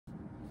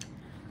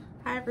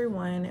Hi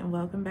everyone, and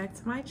welcome back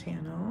to my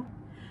channel.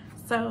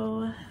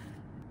 So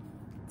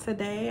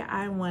today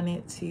I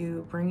wanted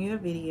to bring you a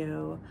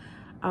video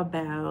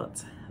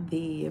about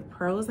the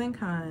pros and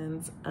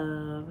cons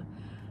of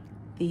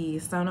the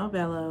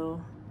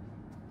Sonobello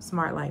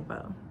Smart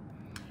Lipo.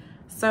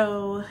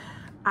 So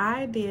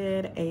I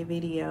did a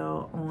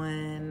video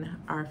on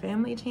our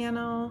family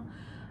channel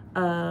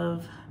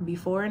of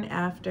before and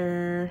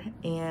after,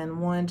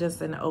 and one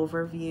just an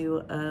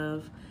overview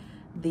of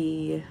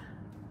the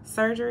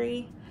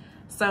surgery.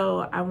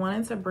 So I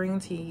wanted to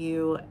bring to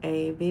you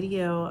a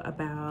video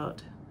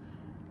about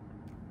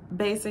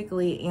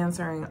basically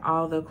answering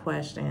all the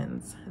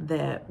questions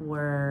that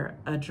were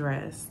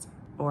addressed,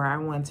 or I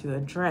want to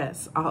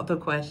address all the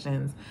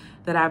questions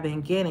that I've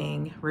been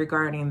getting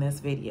regarding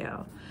this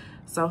video.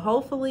 So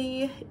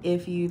hopefully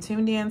if you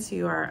tuned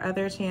into our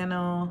other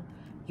channel,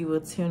 you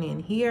will tune in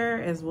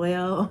here as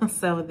well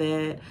so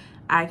that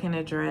I can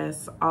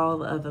address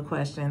all of the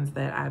questions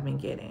that I've been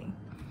getting.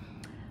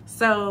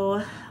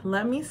 So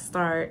let me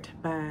start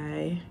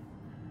by,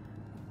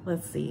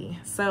 let's see.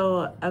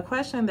 So a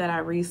question that I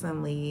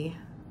recently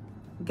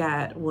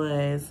got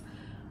was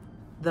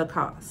the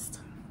cost.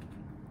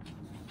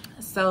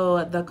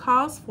 So the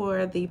cost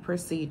for the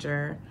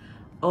procedure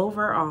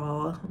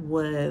overall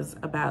was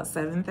about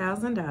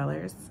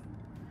 $7,000.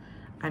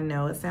 I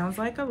know it sounds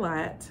like a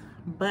lot,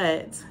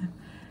 but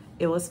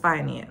it was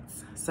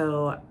financed.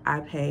 So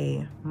I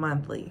pay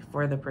monthly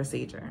for the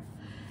procedure,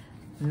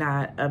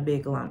 not a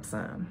big lump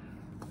sum.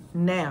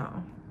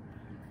 Now,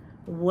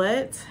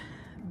 what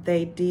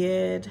they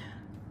did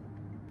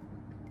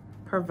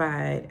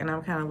provide, and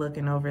I'm kind of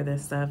looking over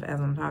this stuff as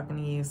I'm talking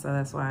to you, so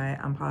that's why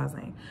I'm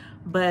pausing.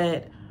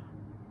 But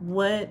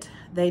what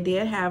they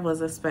did have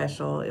was a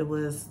special. It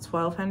was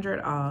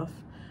 $1,200 off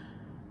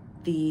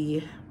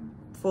the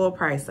full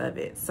price of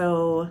it.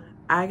 So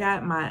I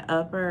got my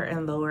upper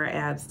and lower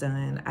abs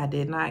done. I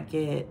did not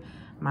get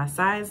my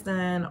sides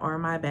done or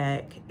my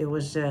back. It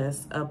was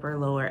just upper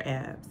lower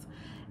abs,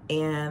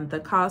 and the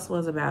cost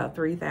was about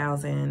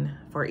 $3,000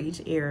 for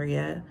each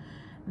area.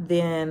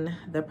 Then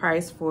the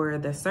price for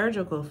the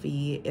surgical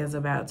fee is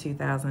about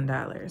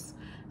 $2,000.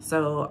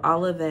 So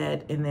all of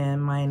that, and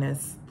then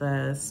minus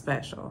the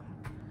special.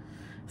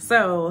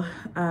 So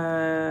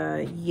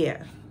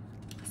yeah,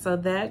 so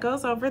that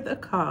goes over the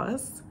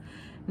cost.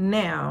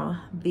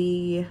 Now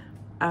the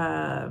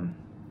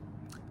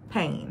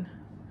pain.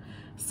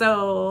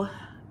 So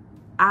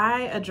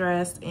I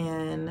addressed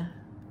in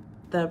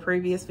the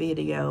previous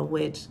video,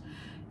 which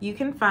you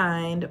can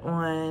find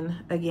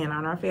on, again,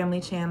 on our family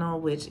channel,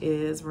 which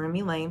is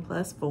Remy Lane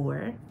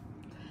 +4.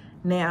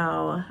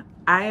 Now,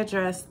 I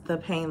addressed the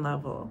pain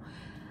level.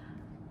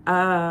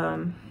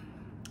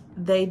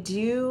 They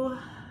do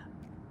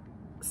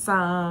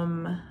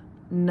some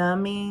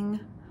numbing.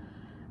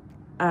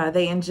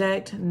 They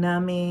inject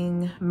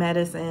numbing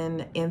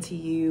medicine into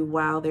you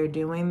while they're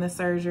doing the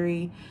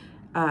surgery.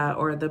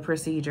 Or the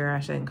procedure, I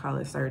shouldn't call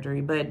it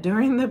surgery, but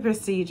during the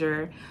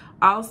procedure,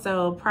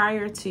 also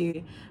prior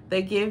to,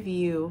 they give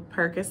you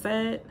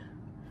Percocet,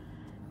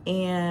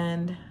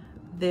 and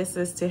this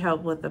is to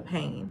help with the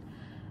pain.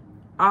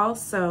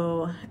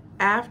 Also,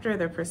 after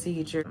the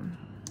procedure,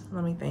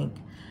 let me think.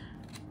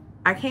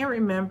 I can't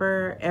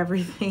remember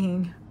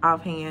everything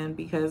offhand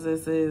because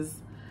this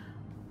is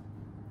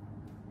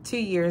 2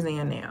 years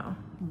in now,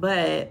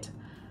 but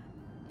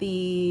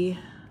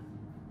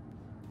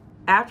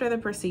after the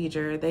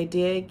procedure, they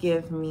did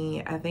give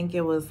me, I think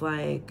it was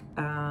like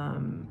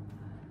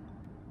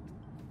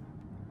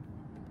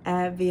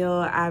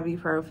Advil,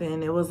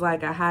 ibuprofen. It was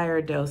like a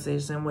higher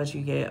dosage than what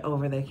you get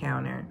over the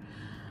counter.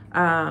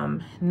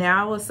 Now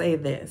I will say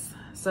this.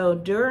 So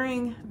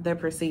during the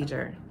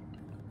procedure,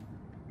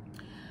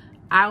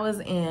 I was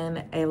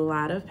in a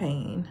lot of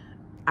pain.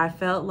 I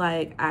felt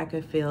like I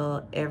could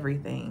feel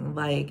everything.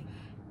 Like,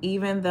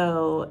 even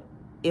though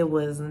it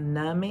was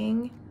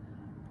numbing,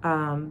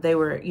 they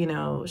were, you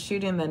know,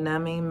 shooting the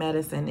numbing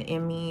medicine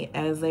in me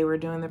as they were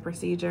doing the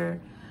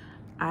procedure.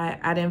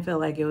 I didn't feel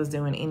like it was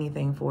doing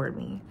anything for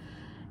me.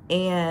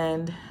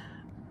 And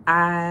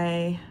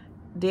I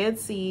did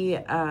see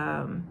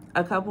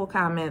a couple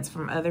comments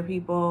from other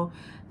people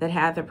that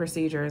had the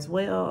procedure as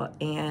well,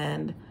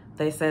 and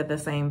they said the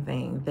same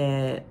thing,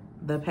 that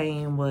the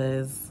pain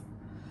was,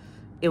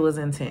 it was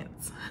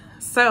intense.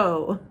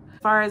 So as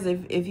far as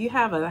if you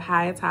have a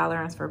high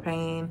tolerance for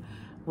pain,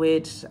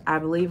 which I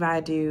believe I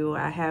do,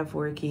 I have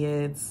 4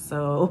 kids,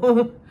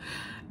 so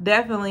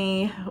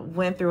definitely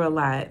went through a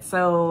lot.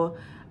 So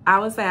I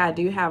would say I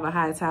do have a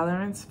high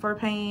tolerance for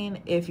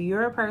pain. If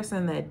you're a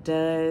person that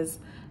does,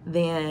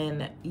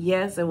 then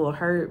yes, it will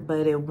hurt,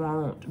 but it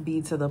won't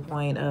be to the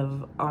point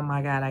of, oh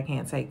my God, I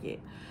can't take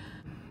it.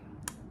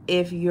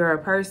 If you're a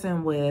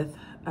person with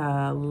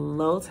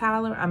low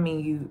tolerance, I mean,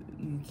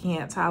 you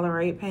can't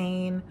tolerate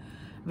pain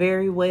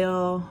very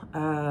well,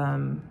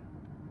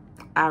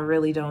 I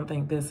really don't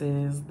think this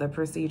is the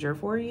procedure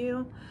for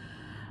you.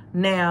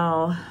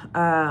 Now,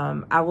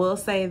 I will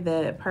say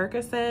that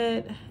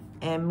Percocet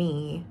and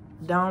me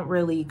don't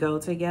really go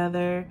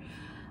together.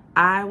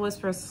 I was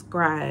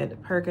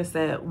prescribed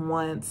Percocet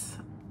once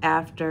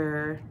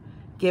after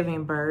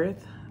giving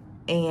birth,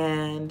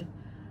 and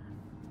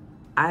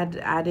I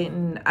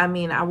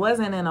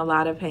wasn't in a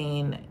lot of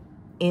pain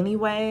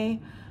anyway,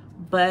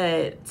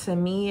 but to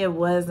me it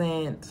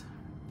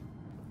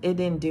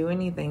didn't do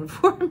anything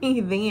for me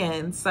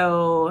then.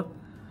 So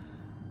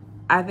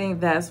I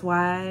think that's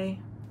why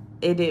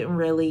it didn't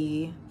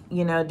really,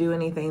 do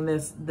anything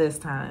this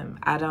time.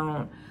 I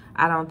don't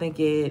think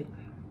it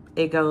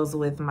goes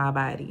with my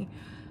body.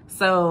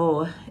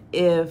 So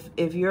if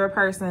you're a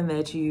person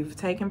that you've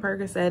taken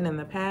Percocet in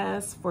the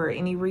past for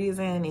any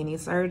reason, any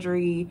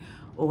surgery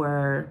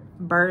or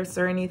births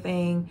or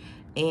anything,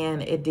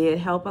 and it did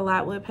help a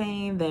lot with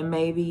pain, then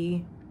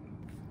maybe,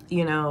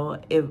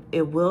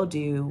 it will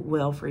do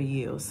well for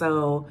you.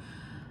 So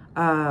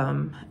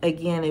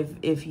again,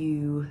 if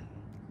you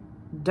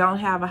don't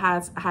have a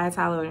high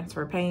tolerance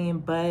for pain,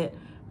 but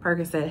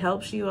Percocet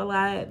helps you a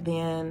lot,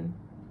 then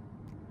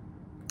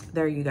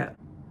there you go.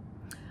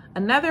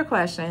 Another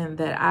question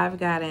that I've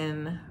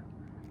gotten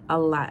a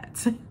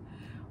lot: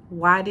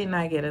 why didn't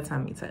I get a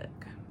tummy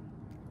tuck?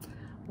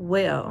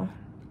 Well,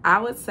 I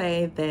would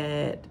say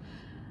that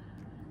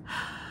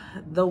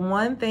the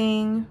one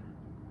thing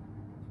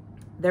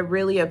that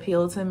really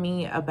appealed to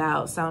me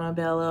about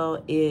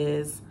Sonobello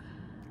is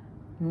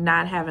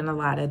not having a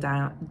lot of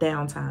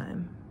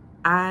downtime.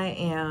 I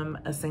am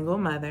a single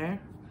mother.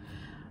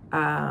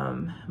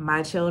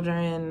 My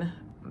children,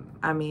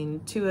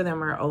 two of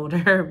them are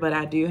older, but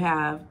I do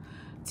have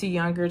 2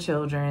 younger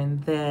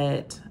children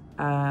that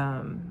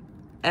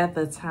at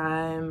the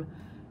time,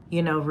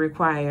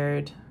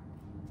 required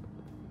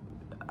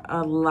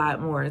a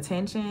lot more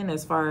attention,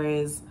 as far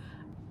as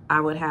I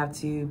would have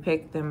to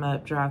pick them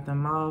up, drop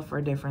them off for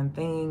different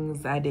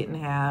things. I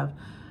didn't have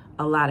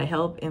a lot of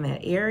help in that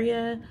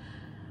area.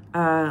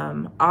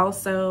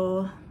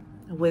 Also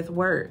with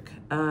work,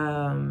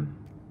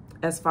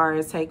 as far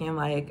as taking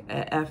like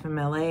a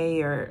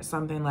FMLA or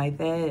something like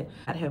that,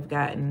 I'd have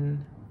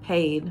gotten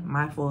paid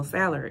my full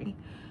salary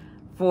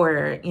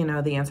for,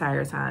 the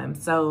entire time.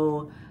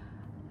 So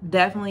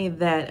definitely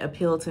that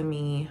appealed to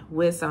me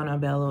with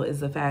Sonobello, is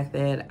the fact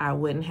that I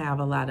wouldn't have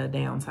a lot of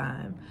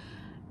downtime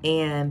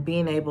and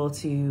being able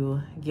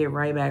to get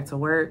right back to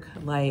work.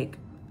 Like,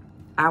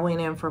 I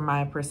went in for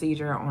my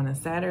procedure on a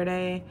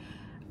Saturday.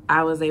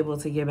 I was able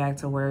to get back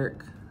to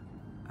work.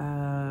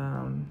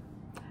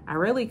 I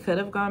really could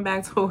have gone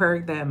back to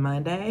work that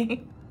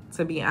Monday,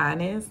 to be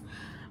honest,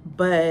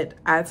 but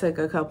I took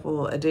a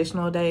couple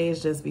additional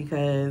days just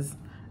because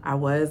I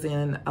was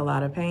in a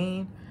lot of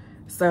pain.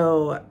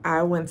 So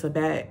I went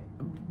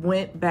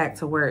back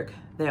to work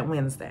that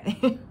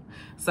Wednesday.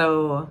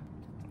 So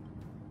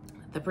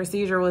the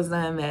procedure was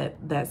done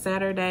that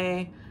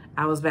Saturday.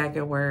 I was back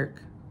at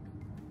work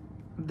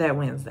that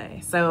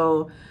Wednesday.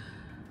 So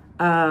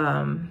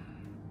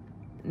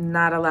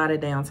not a lot of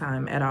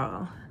downtime at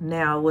all.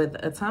 Now with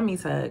a tummy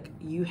tuck,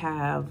 you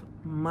have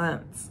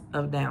months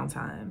of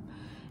downtime,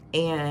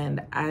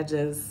 and I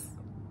just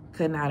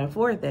could not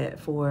afford that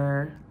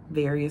for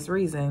various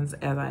reasons,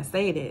 as I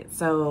stated.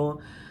 So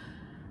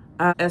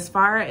as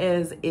far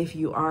as if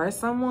you are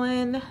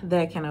someone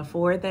that can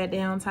afford that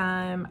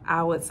downtime,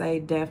 I would say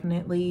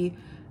definitely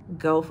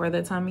go for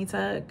the tummy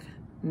tuck,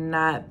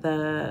 not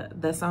the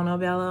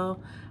Sonobello,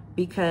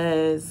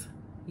 because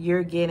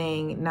you're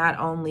getting not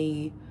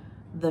only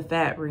the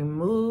fat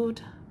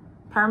removed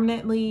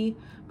permanently,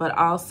 but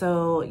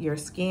also your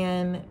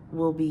skin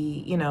will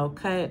be,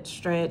 cut,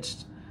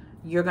 stretched.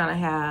 You're gonna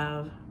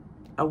have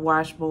a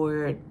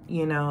washboard,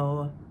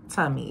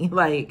 tummy,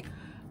 like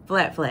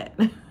flat.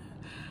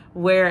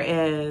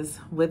 Whereas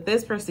with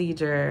this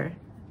procedure,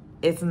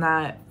 it's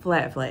not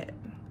flat.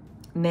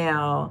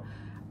 Now,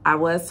 I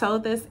was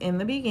told this in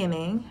the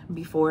beginning,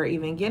 before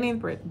even getting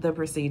the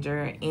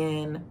procedure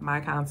in my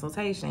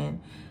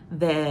consultation,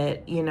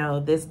 that,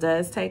 this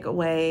does take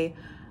away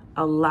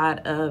a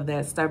lot of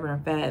that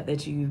stubborn fat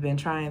that you've been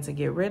trying to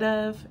get rid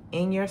of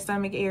in your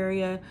stomach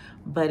area,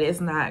 but it's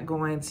not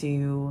going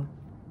to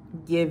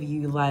give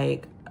you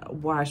like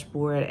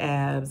washboard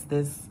abs,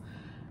 this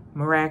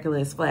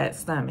miraculous flat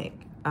stomach.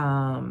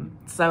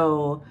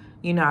 So,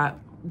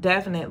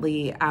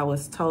 definitely I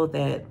was told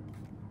that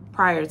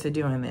prior to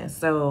doing this.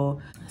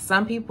 So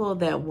some people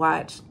that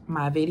watch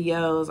my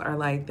videos are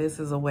like, this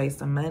is a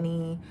waste of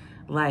money.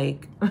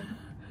 Like,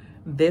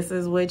 this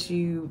is what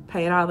you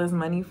paid all this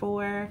money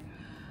for?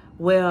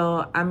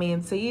 Well,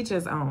 to each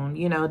his own.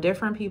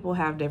 Different people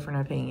have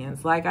different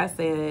opinions. Like I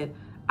said,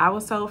 I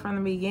was told from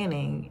the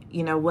beginning,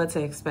 what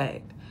to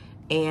expect.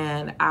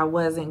 And I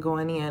wasn't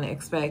going in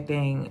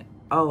expecting,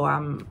 oh,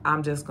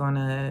 I'm just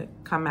gonna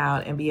come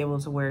out and be able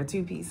to wear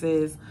 2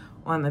 pieces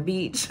on the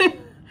beach.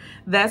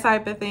 That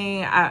type of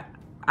thing.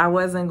 I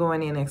wasn't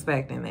going in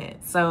expecting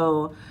that.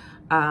 So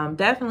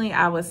definitely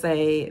I would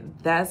say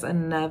that's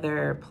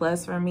another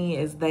plus for me,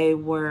 is they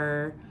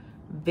were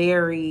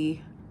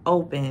very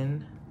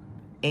open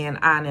and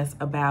honest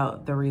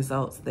about the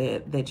results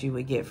that you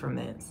would get from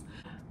this.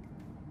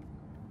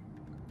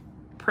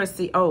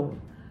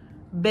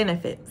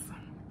 Benefits.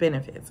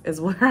 benefits is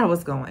where I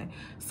was going.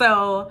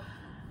 So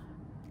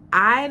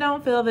I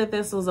don't feel that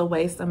this was a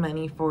waste of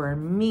money for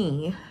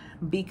me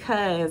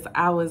because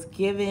I was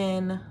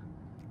given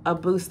a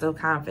boost of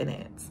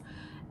confidence.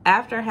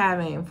 After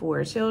having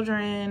 4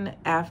 children,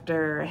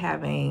 after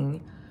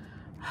having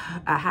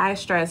a high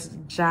stress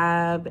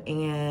job,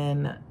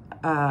 and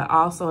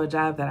also a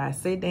job that I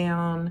sit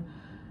down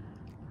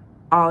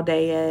all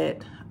day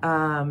at,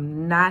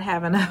 not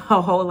having a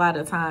whole lot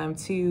of time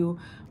to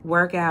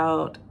work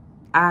out,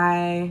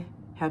 I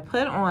have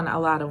put on a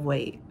lot of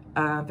weight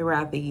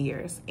throughout the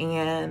years.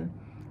 And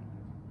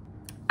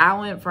I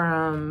went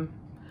from,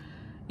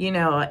 you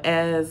know,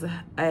 as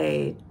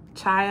a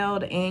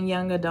child and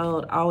young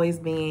adult, always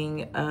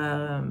being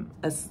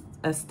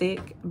a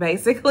stick,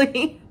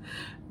 basically,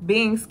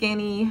 being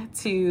skinny,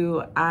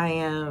 to I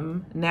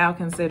am now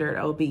considered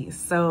obese.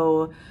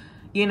 So,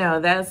 you know,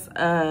 that's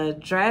a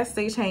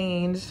drastic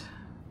change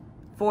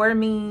for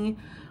me.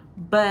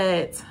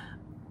 But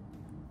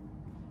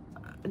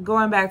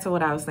going back to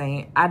what I was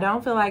saying, I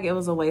don't feel like it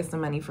was a waste of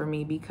money for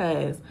me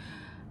because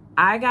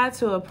I got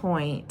to a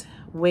point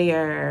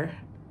where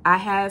I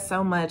had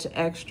so much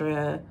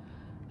extra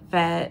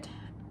fat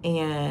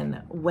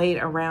and weight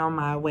around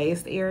my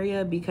waist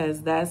area,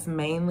 because that's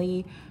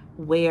mainly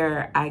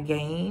where I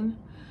gain,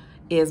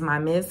 is my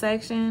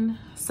midsection.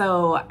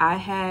 So I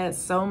had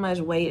so much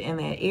weight in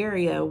that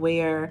area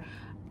where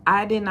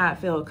I did not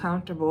feel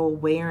comfortable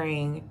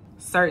wearing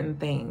certain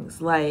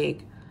things.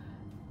 Like,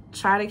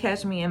 try to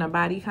catch me in a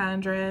bodycon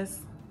dress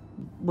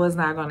was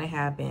not going to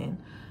happen.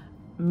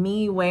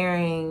 Me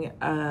wearing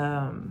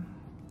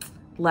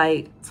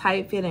like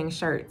tight-fitting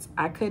shirts,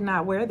 I could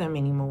not wear them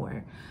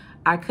anymore.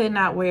 I could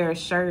not wear a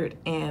shirt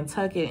and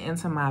tuck it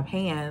into my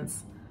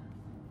pants.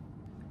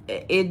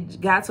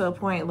 It got to a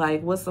point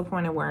like, what's the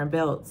point of wearing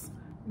belts?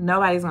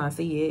 Nobody's gonna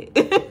see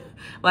it.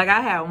 Like, I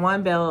had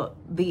one belt,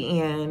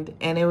 the end,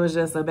 and it was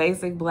just a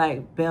basic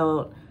black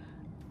belt,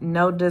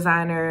 no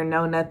designer,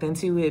 no nothing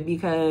to it,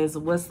 because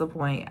what's the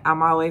point?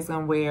 I'm always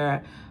gonna wear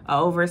an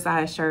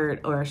oversized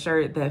shirt or a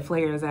shirt that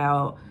flares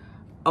out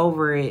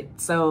over it.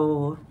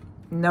 So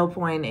no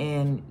point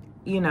in,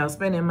 you know,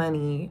 spending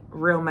money,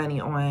 real money,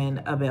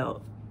 on a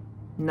belt.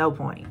 No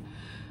point.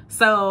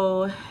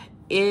 So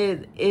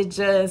it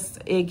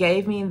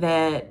gave me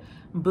that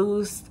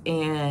boost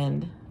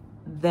and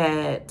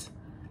that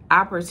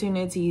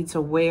opportunity to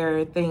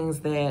wear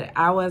things that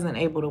I wasn't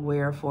able to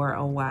wear for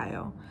a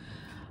while.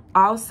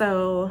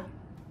 Also,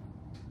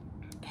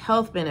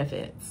 health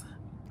benefits.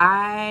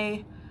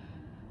 I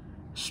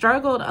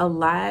struggled a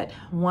lot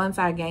once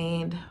I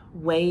gained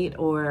weight,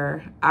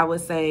 or I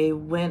would say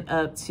went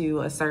up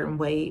to a certain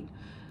weight,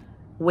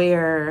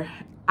 where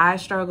I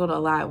struggled a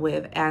lot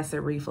with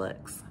acid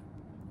reflux.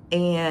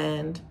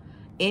 And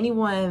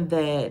anyone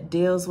that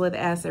deals with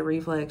acid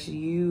reflux,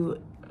 you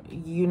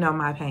know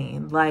my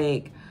pain.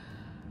 Like,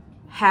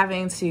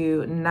 having to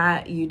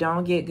you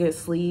don't get good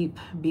sleep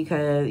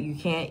because you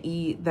can't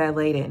eat that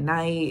late at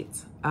night.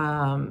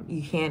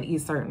 You can't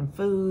eat certain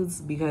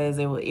foods because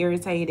it will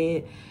irritate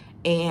it.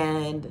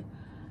 And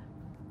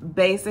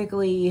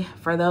basically,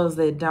 for those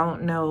that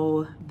don't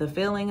know the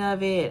feeling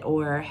of it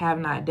or have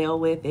not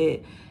dealt with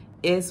it,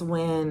 it's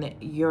when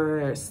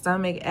your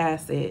stomach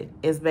acid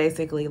is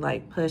basically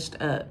like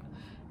pushed up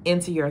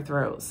into your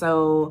throat.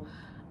 So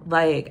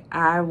like,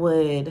 I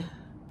would,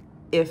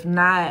 if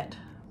not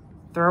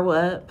throw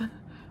up,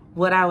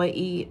 what I would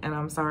eat, and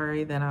I'm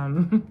sorry that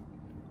I'm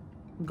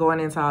going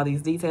into all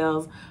these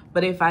details,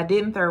 but if I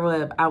didn't throw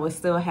up, I would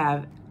still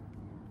have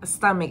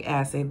stomach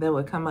acid that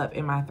would come up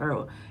in my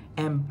throat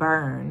and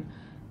burn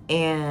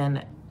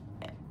and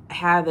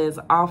have this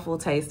awful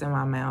taste in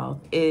my mouth.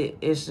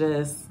 It's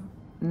just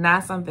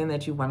not something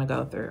that you want to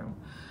go through.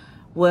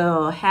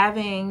 Well,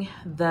 having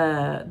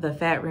the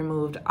fat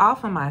removed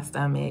off of my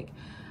stomach,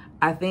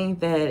 I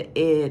think that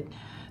it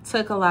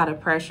took a lot of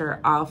pressure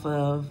off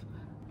of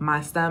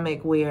my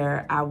stomach,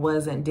 where I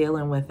wasn't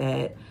dealing with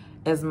it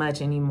as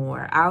much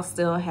anymore. I'll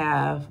still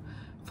have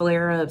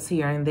flare-ups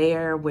here and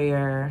there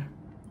where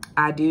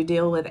I do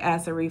deal with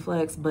acid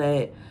reflux,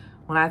 but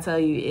when I tell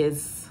you,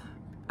 it's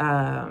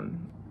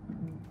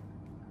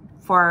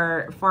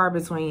far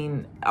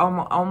between,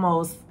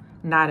 almost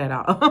not at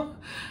all.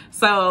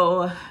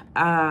 So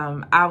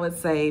I would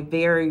say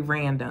very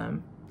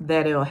random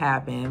that it'll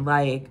happen.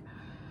 Like,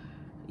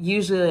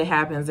 usually it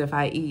happens if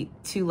I eat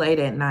too late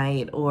at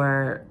night,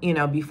 or, you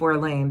know, before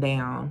laying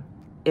down.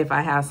 If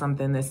I have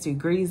something that's too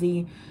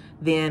greasy,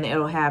 then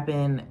it'll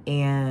happen.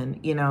 And,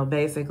 you know,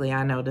 basically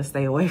I know to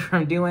stay away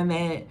from doing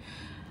that.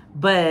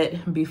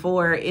 But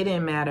before, it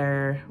didn't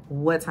matter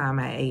what time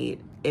I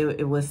ate,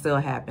 it would still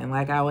happen.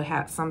 Like, I would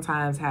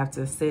sometimes have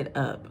to sit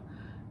up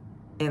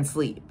and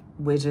sleep,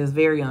 which is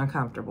very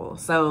uncomfortable.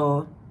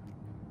 So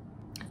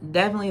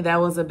definitely that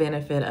was a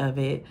benefit of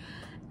it,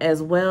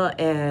 as well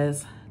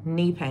as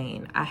knee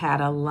pain. I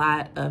had a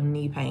lot of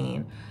knee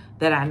pain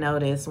that I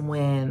noticed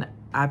when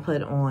I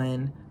put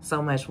on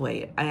so much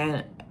weight.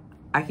 And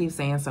I keep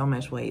saying so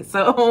much weight.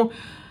 So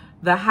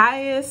The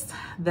highest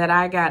that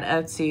I got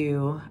up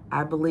to,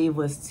 I believe,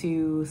 was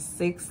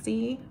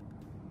 260.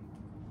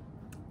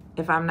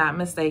 If I'm not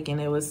mistaken,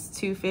 it was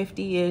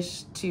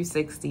 250-ish,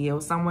 260. It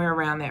was somewhere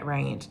around that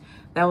range.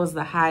 That was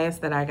the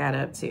highest that I got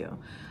up to.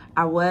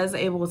 I was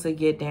able to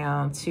get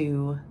down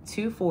to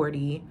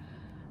 240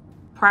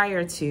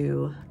 prior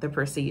to the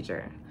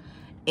procedure.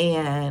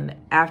 And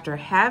after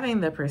having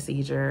the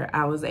procedure,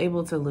 I was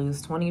able to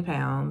lose 20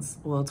 pounds,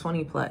 well,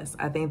 20 plus.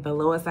 I think the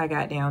lowest I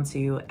got down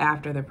to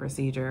after the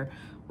procedure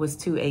was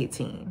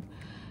 218.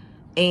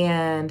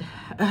 And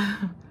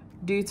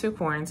due to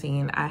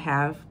quarantine, I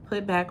have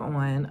put back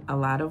on a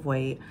lot of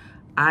weight.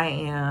 I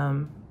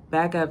am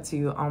back up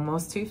to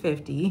almost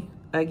 250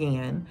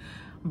 again,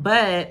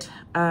 but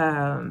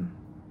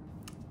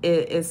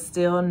it's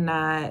still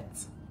not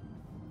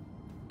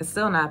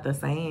the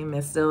same.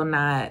 It's still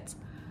not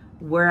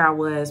where I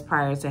was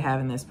prior to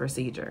having this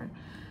procedure.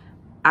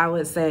 I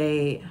would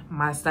say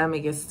my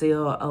stomach is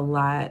still a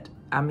lot.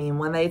 I mean,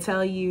 when they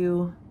tell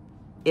you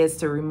it's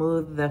to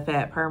remove the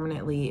fat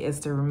permanently,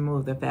 it's to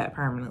remove the fat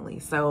permanently.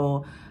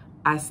 So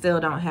I still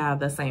don't have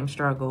the same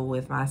struggle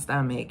with my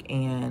stomach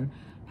and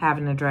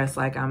having to dress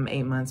like I'm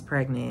 8 months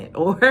pregnant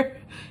or,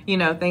 you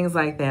know, things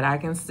like that. I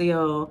can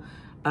still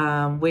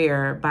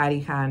wear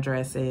bodycon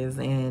dresses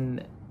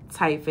and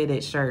tight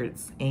fitted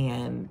shirts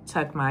and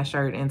tuck my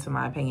shirt into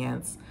my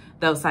pants,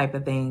 those type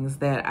of things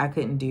that I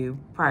couldn't do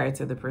prior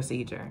to the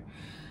procedure.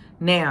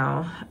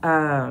 Now,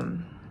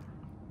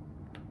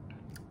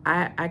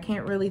 I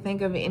can't really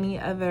think of any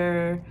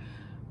other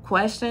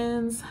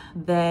questions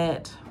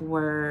that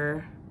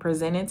were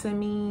presented to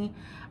me.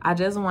 I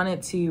just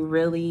wanted to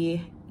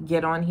really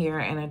get on here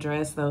and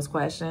address those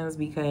questions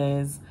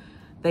because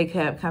they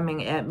kept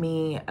coming at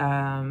me.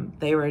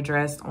 They were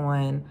addressed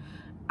on,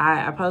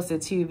 I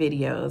posted 2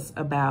 videos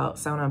about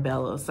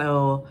Sonobello.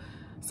 So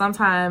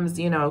sometimes,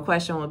 you know, a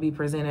question will be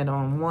presented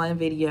on one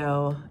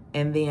video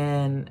and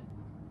then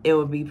it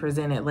will be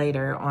presented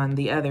later on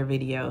the other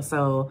video.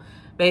 So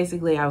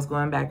basically I was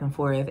going back and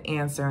forth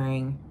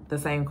answering the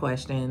same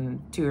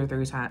question 2 or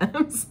 3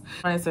 times.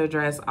 I wanted to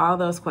address all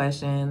those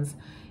questions.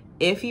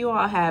 If you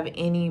all have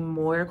any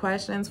more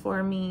questions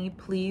for me,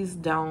 please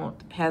don't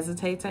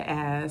hesitate to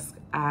ask.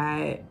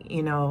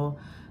 You know,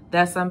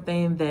 that's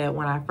something that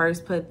when I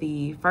first put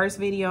the first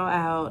video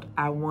out,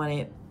 I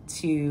wanted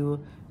to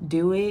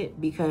do it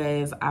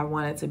because I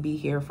wanted to be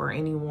here for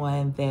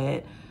anyone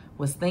that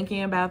was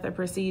thinking about the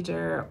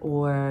procedure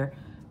or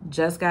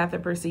just got the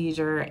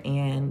procedure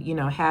and, you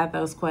know, had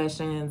those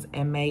questions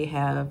and may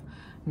have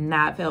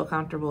not felt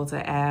comfortable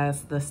to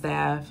ask the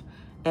staff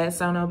at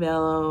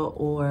Sonobello,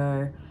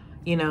 or,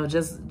 you know,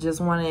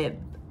 just wanted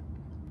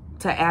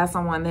to ask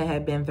someone that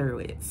had been through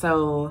it.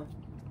 So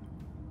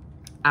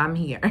I'm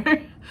here.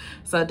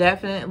 So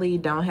definitely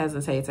don't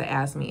hesitate to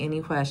ask me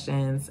any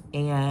questions.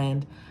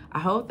 And I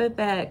hope that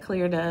that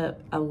cleared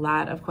up a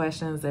lot of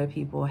questions that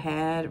people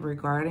had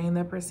regarding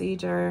the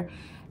procedure.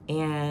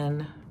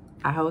 And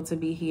I hope to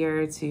be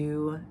here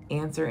to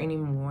answer any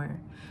more.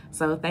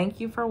 So thank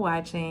you for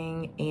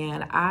watching.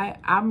 And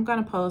I'm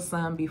gonna post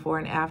some before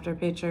and after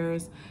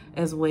pictures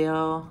as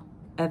well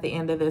at the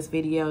end of this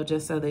video,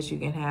 just so that you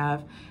can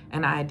have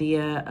an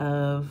idea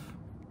of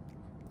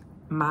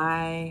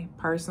my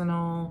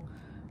personal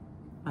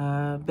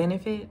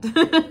benefit,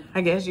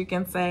 I guess you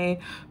can say,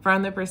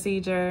 from the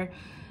procedure.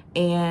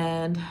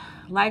 And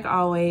like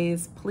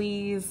always,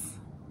 please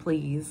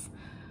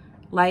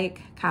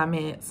like,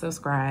 comment,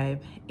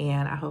 subscribe,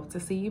 and I hope to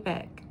see you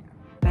back.